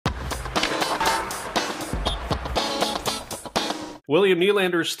William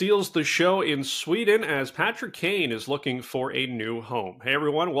Nylander steals the show in Sweden as Patrick Kane is looking for a new home. Hey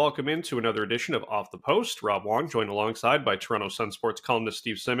everyone, welcome into another edition of Off the Post. Rob Wong joined alongside by Toronto Sun Sports columnist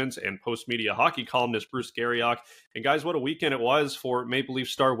Steve Simmons and Postmedia hockey columnist Bruce Garrioch. And guys, what a weekend it was for Maple Leaf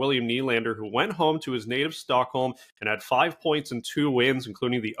star William Nylander, who went home to his native Stockholm and had 5 points and 2 wins,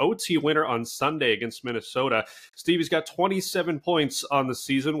 including the OT winner on Sunday against Minnesota. Steve, he's got 27 points on the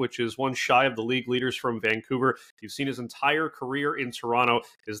season, which is one shy of the league leaders from Vancouver. You've seen his entire career in Toronto.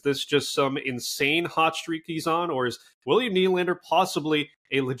 Is this just some insane hot streak he's on, or is William Nylander possibly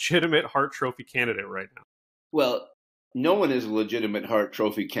a legitimate Hart Trophy candidate right now? Well, no one is a legitimate Hart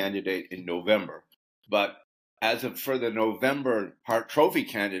Trophy candidate in November, but as of for the November Hart Trophy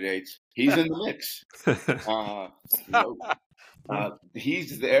candidates, he's in the mix.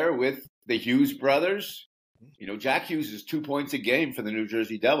 He's there with the Hughes brothers. Jack Hughes is 2 points a game for the New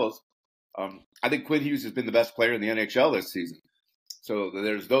Jersey Devils. I think Quinn Hughes has been the best player in the NHL this season. So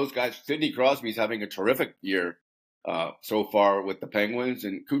there's those guys. Sidney Crosby's having a terrific year so far with the Penguins,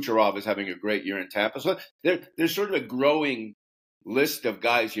 and Kucherov is having a great year in Tampa. So there's sort of a growing list of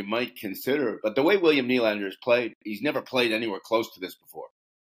guys you might consider. But the way William Nylander has played, he's never played anywhere close to this before.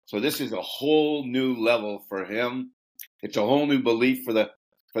 So this is a whole new level for him. It's a whole new belief for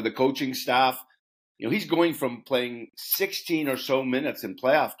the coaching staff. He's going from playing 16 or so minutes in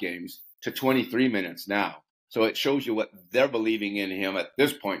playoff games to 23 minutes now. So it shows you what they're believing in him at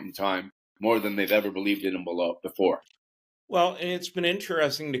this point in time more than they've ever believed in him before. Well, and it's been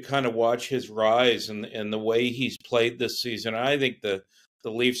interesting to kind of watch his rise and the way he's played this season. I think the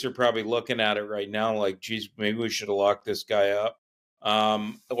Leafs are probably looking at it right now like, geez, maybe we should have locked this guy up,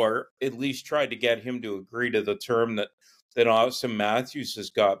 or at least tried to get him to agree to the term that Austin Matthews has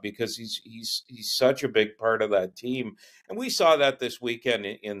got, because he's such a big part of that team. And we saw that this weekend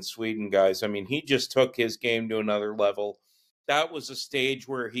in Sweden, guys. I mean, he just took his game to another level. That was a stage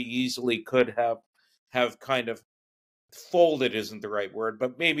where he easily could have kind of folded, isn't the right word,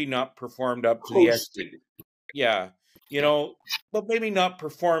 but maybe not performed up to but maybe not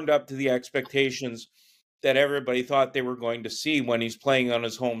performed up to the expectations that everybody thought they were going to see when he's playing on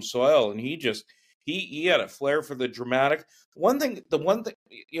his home soil. And he had a flair for the dramatic. The one thing,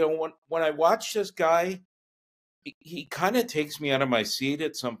 when I watch this guy, he kind of takes me out of my seat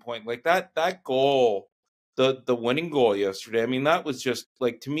at some point. Like that goal, the winning goal yesterday. I mean, that was just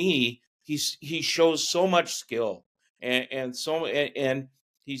like, to me, he shows so much skill and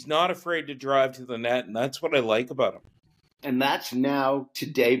he's not afraid to drive to the net, and that's what I like about him. And that's now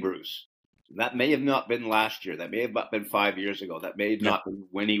today, Bruce. That may have not been last year. That may have been 5 years ago. That may have not been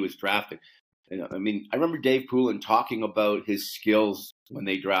when he was drafted. I mean, I remember Dave Poulin talking about his skills when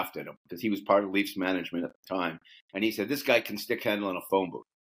they drafted him, because he was part of Leafs management at the time. And he said, this guy can stick handle in a phone booth.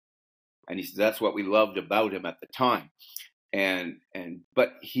 And he said, that's what we loved about him at the time. But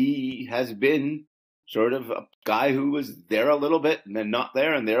he has been sort of a guy who was there a little bit and then not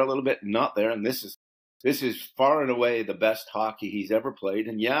there, and there a little bit and not there. And this is far and away the best hockey he's ever played.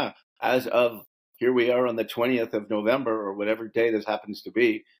 And yeah, as of here we are on the 20th of November, or whatever day this happens to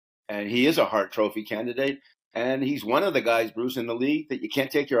be, and he is a Hart Trophy candidate, and he's one of the guys, Bruce, in the league that you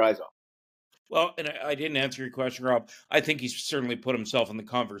can't take your eyes off. Well, and I didn't answer your question, Rob. I think he's certainly put himself in the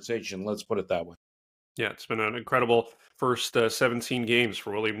conversation. Let's put it that way. Yeah, it's been an incredible first 17 games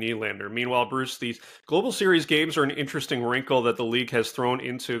for William Nylander. Meanwhile, Bruce, these Global Series games are an interesting wrinkle that the league has thrown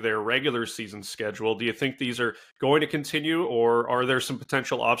into their regular season schedule. Do you think these are going to continue, or are there some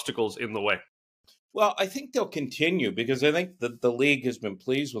potential obstacles in the way? Well, I think they'll continue, because I think the league has been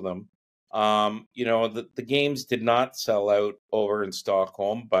pleased with them. The games did not sell out over in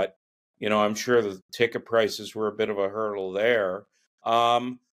Stockholm, but, I'm sure the ticket prices were a bit of a hurdle there.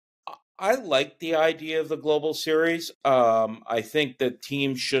 I like the idea of the Global Series. I think that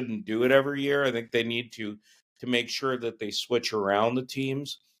teams shouldn't do it every year. I think they need to make sure that they switch around the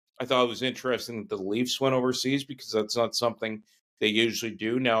teams. I thought it was interesting that the Leafs went overseas, because that's not something they usually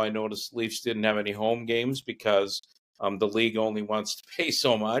do. Now, I noticed Leafs didn't have any home games because the league only wants to pay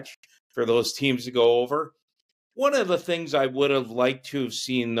so much for those teams to go over. One of the things I would have liked to have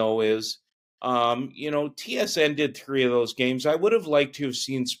seen, though, is, TSN did 3 of those games. I would have liked to have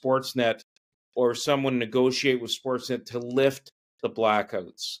seen Sportsnet or someone negotiate with Sportsnet to lift the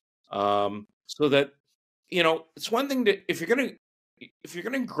blackouts, so that, it's one thing that if you're going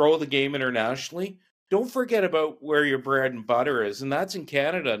to grow the game internationally, don't forget about where your bread and butter is, and that's in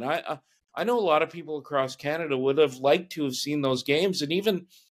Canada. And I know a lot of people across Canada would have liked to have seen those games, and even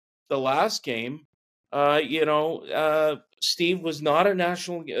the last game, Steve, was not a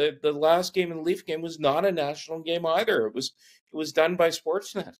national. The last game in the Leaf game was not a national game either. It was done by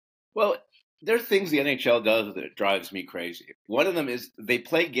Sportsnet. Well, there are things the NHL does that drives me crazy. One of them is they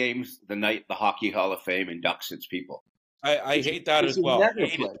play games the night the Hockey Hall of Fame inducts its people. I hate that as well. Never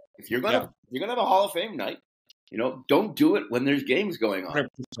play. If you're gonna have a Hall of Fame night, don't do it when there's games going on.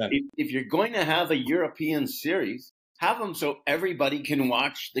 100%. If you're going to have a European series, have them so everybody can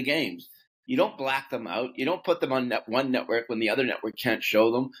watch the games. You don't black them out. You don't put them on one network when the other network can't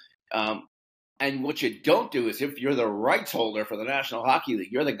show them. And what you don't do is, if you're the rights holder for the National Hockey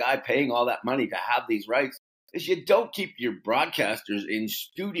League, you're the guy paying all that money to have these rights, is you don't keep your broadcasters in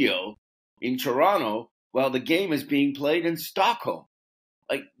studio in Toronto while the game is being played in Stockholm.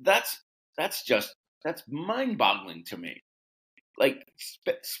 Like, that's mind-boggling to me. Like,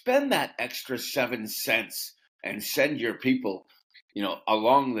 spend that extra 7 cents and send your people,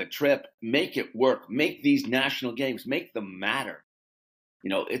 along the trip. Make it work. Make these national games, make them matter.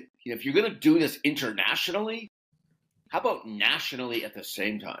 If you're going to do this internationally, how about nationally at the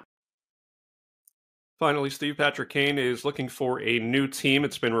same time? Finally, Steve, Patrick Kane is looking for a new team.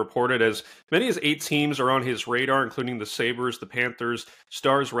 It's been reported as many as 8 teams are on his radar, including the Sabres, the Panthers,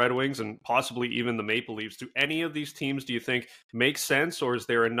 Stars, Red Wings, and possibly even the Maple Leafs. Do any of these teams, do you think, make sense, or is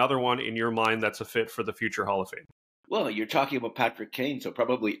there another one in your mind that's a fit for the future Hall of Fame? Well, you're talking about Patrick Kane, so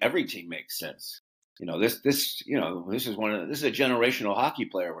probably every team makes sense. This is a generational hockey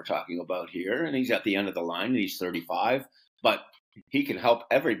player we're talking about here, and he's at the end of the line, and he's 35, but he can help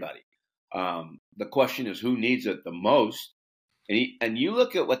everybody. The question is, who needs it the most? And you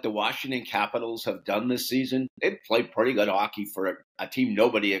look at what the Washington Capitals have done this season. They've played pretty good hockey for a team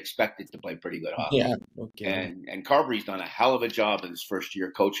nobody expected to play pretty good hockey. Yeah, okay. And Carberry's done a hell of a job in his first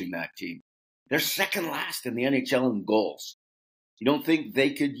year coaching that team. They're second last in the NHL in goals. You don't think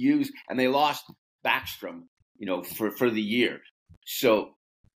they could use, and they lost Backstrom, for the year. So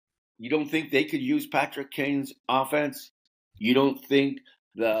you don't think they could use Patrick Kane's offense? You don't think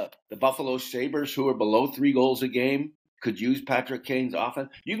the Buffalo Sabres, who are below 3 goals a game, could use Patrick Kane's offense?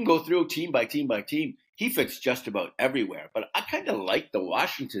 You can go through team by team by team. He fits just about everywhere. But I kind of like the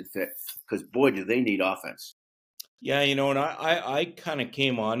Washington fit because, boy, do they need offense. Yeah, and I kind of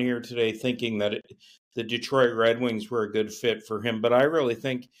came on here today thinking that the Detroit Red Wings were a good fit for him. But I really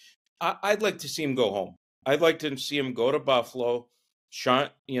think I'd like to see him go home. I'd like to see him go to Buffalo,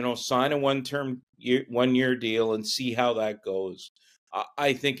 sign a one-year deal and see how that goes.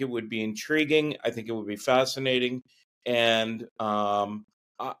 I think it would be intriguing. I think it would be fascinating. And I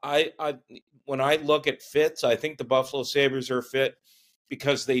when I look at fits, I think the Buffalo Sabres are fit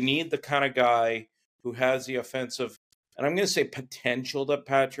because they need the kind of guy who has the offensive, and I'm going to say potential that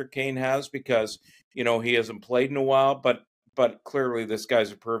Patrick Kane has because, he hasn't played in a while, but clearly this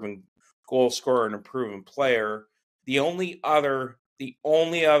guy's a proven goal scorer and a proven player. The only other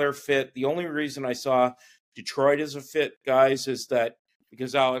fit, the only reason I saw Detroit as a fit, guys, is that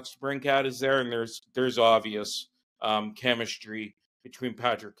because Alex Brinkat is there and there's obvious chemistry between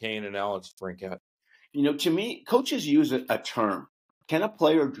Patrick Kane and Alex Brinkat. To me, coaches use a term. Can a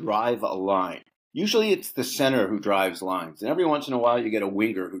player drive a line? Usually it's the center who drives lines. And every once in a while you get a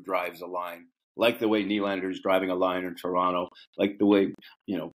winger who drives a line, like the way Nylander is driving a line in Toronto, like the way,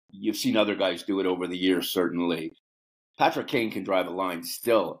 you've seen other guys do it over the years, certainly. Patrick Kane can drive a line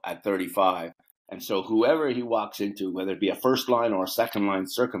still at 35. And so whoever he walks into, whether it be a first line or a second line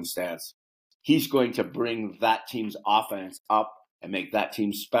circumstance, he's going to bring that team's offense up and make that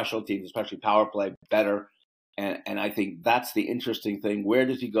team's special teams, especially power play, better. And I think that's the interesting thing. Where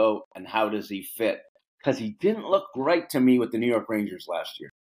does he go and how does he fit? Because he didn't look right to me with the New York Rangers last year.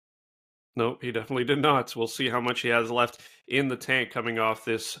 No, he definitely did not. We'll see how much he has left in the tank coming off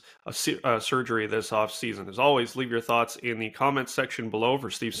this surgery this offseason. As always, leave your thoughts in the comments section below. For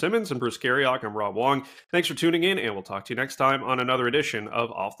Steve Simmons and Bruce Garrioch, I'm Rob Wong. Thanks for tuning in, and we'll talk to you next time on another edition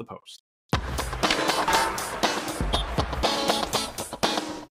of Off the Post.